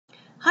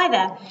Hi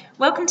there,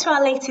 welcome to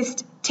our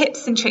latest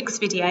tips and tricks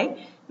video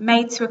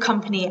made to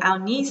accompany our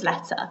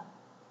newsletter.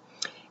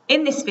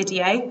 In this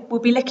video,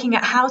 we'll be looking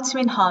at how to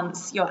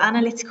enhance your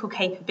analytical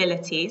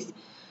capabilities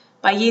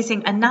by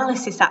using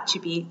analysis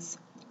attributes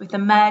with the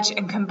Merge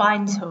and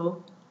Combine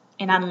tool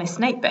in Analyst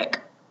Notebook.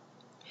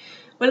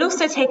 We'll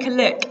also take a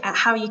look at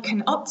how you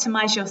can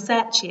optimize your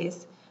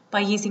searches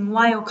by using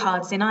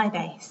wildcards in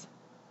iBase.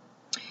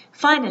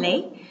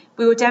 Finally,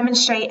 we will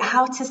demonstrate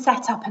how to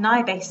set up an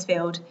iBase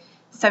field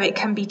so it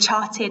can be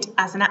charted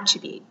as an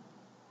attribute.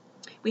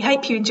 We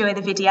hope you enjoy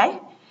the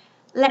video.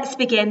 Let's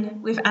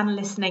begin with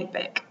Analyst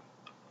Notebook.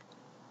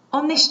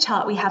 On this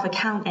chart, we have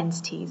account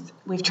entities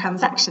with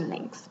transaction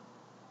links.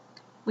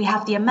 We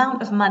have the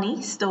amount of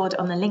money stored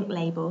on the link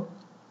label,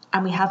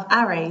 and we have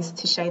arrows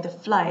to show the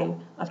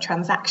flow of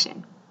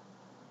transaction.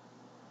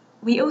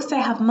 We also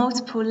have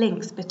multiple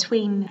links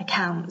between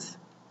accounts.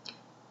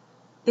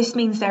 This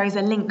means there is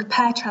a link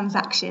per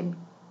transaction.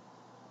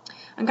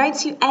 I'm going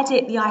to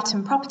edit the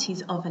item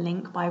properties of a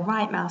link by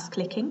right mouse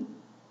clicking.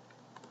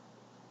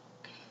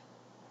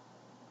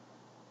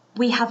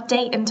 We have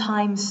date and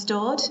time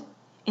stored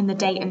in the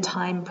date and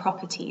time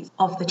properties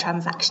of the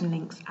transaction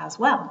links as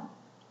well.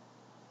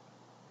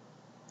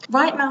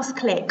 Right mouse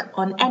click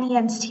on any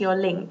entity or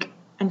link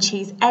and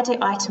choose Edit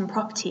Item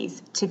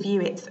Properties to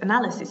view its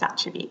analysis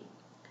attribute.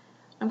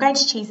 I'm going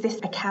to choose this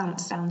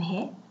account down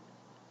here.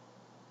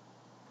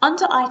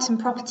 Under Item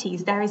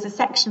Properties, there is a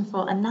section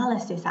for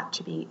Analysis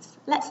Attributes.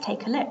 Let's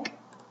take a look.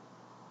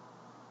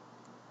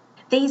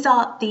 These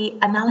are the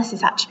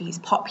analysis attributes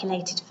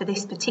populated for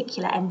this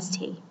particular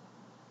entity.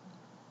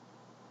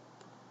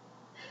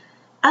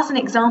 As an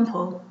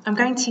example, I'm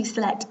going to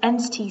select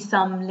Entity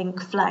Sum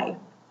Link Flow.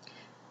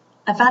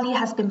 A value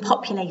has been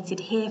populated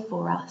here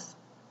for us.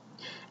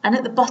 And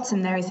at the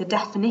bottom, there is a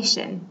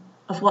definition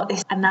of what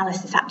this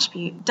analysis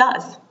attribute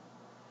does.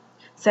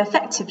 So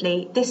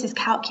effectively, this is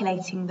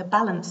calculating the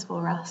balance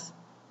for us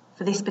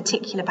for this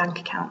particular bank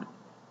account.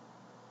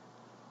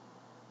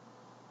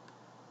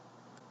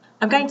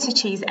 I'm going to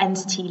choose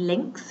Entity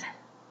Links.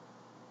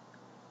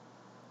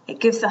 It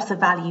gives us a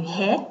value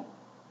here,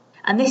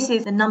 and this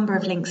is the number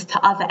of links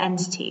to other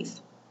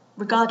entities,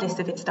 regardless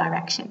of its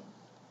direction.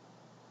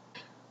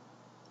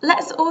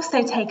 Let's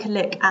also take a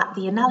look at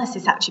the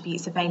analysis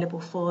attributes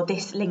available for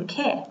this link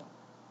here.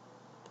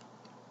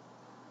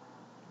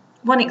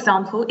 One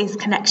example is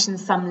Connection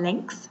Sum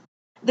Links.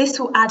 This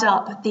will add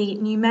up the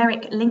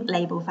numeric link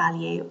label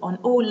value on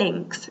all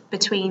links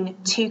between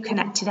two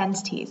connected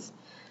entities,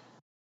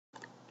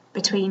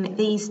 between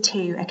these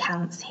two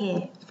accounts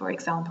here, for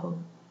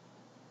example.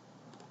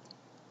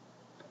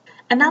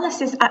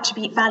 Analysis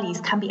attribute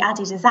values can be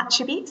added as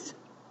attributes.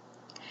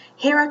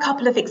 Here are a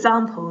couple of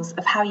examples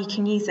of how you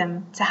can use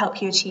them to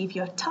help you achieve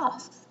your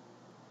tasks.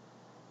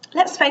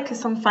 Let's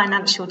focus on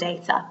financial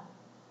data.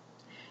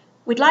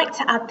 We'd like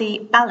to add the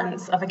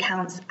balance of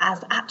accounts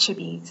as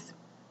attributes.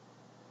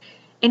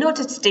 In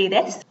order to do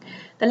this,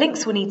 the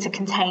links will need to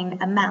contain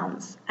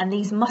amounts, and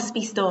these must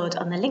be stored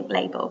on the link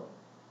label.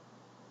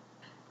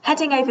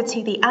 Heading over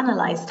to the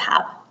Analyze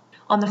tab,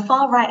 on the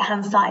far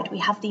right-hand side, we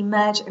have the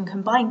Merge and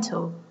Combine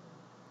tool.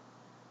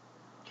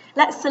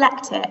 Let's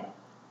select it.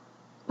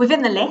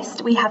 Within the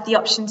list, we have the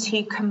option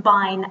to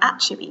combine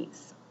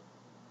attributes.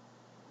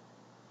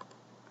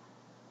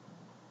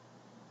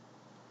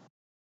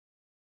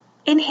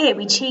 In here,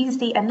 we choose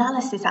the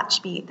analysis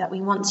attribute that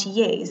we want to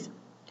use.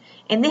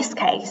 In this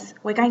case,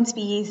 we're going to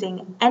be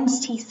using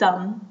Entity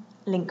Sum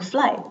Link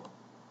Flow.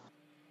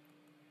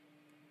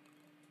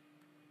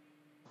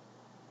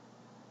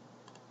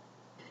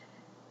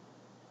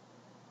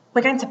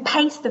 We're going to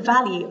paste the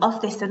value of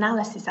this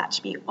analysis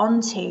attribute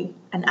onto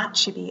an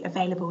attribute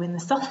available in the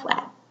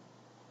software.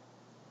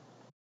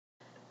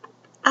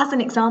 As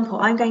an example,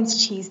 I'm going to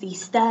choose the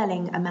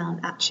sterling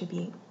amount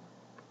attribute.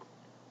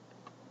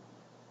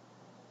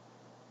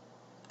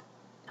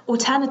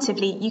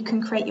 Alternatively, you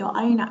can create your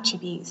own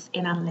attributes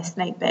in Analyst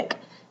Notebook.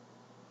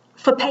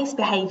 For paste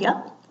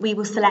behaviour, we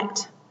will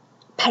select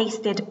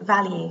pasted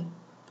value.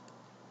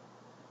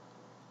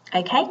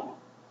 OK.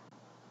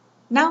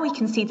 Now we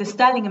can see the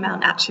sterling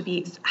amount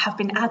attributes have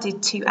been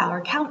added to our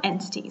account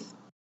entities.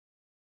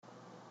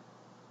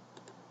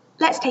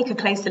 Let's take a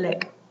closer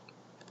look.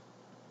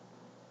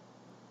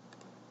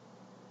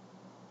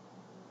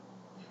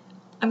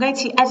 I'm going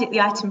to edit the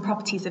item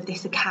properties of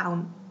this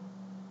account.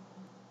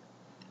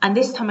 And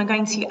this time I'm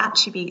going to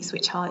attributes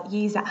which are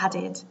user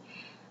added.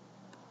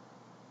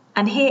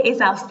 And here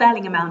is our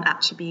sterling amount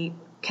attribute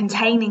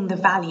containing the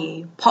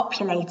value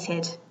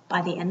populated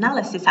by the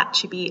analysis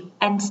attribute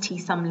Entity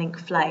Sum Link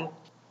Flow,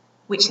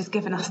 which has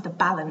given us the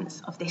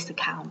balance of this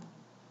account.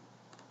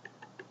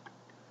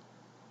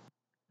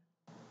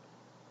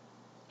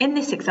 In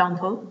this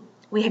example,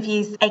 we have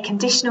used a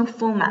conditional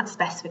format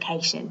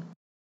specification.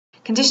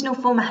 Conditional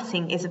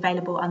formatting is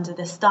available under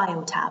the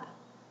Style tab.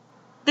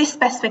 This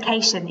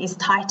specification is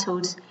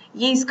titled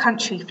Use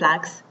Country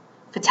Flags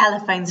for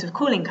Telephones with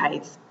Calling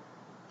Codes.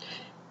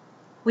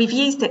 We've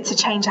used it to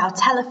change our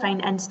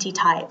telephone entity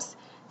types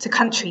to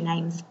country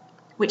names,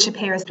 which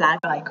appear as flag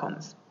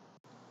icons.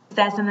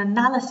 there's an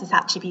analysis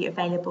attribute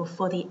available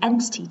for the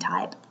entity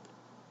type.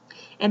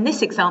 In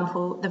this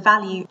example, the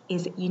value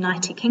is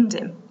United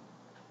Kingdom.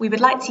 We would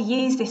like to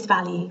use this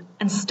value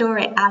and store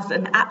it as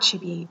an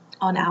attribute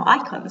on our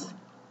icons.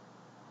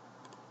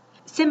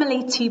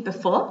 Similarly to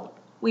before,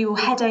 we will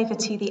head over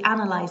to the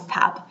Analyze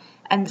tab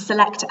and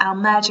select our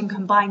Merge and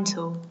Combine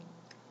tool.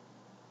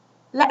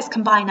 Let's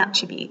combine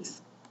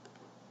attributes.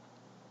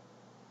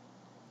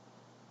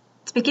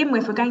 To begin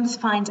with, we're going to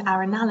find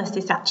our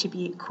analysis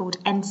attribute called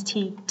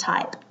Entity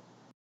Type.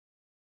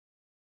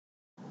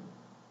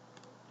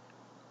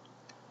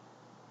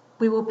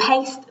 We will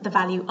paste the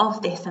value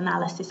of this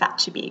analysis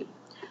attribute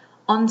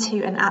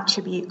onto an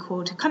attribute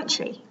called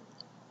Country.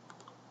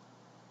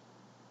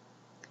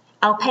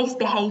 Our paste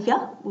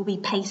behaviour will be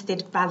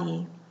pasted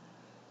value.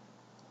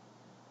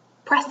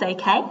 Press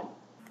OK.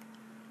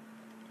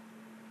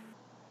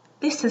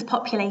 This has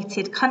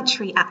populated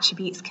country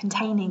attributes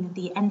containing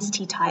the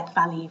entity type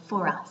value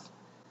for us.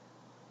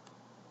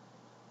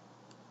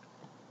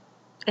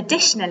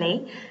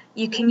 Additionally,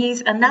 you can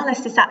use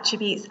analysis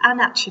attributes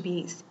and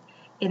attributes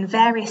in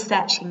various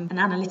searching and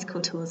analytical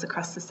tools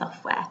across the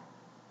software.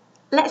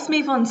 Let's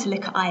move on to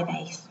look at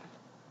iBase.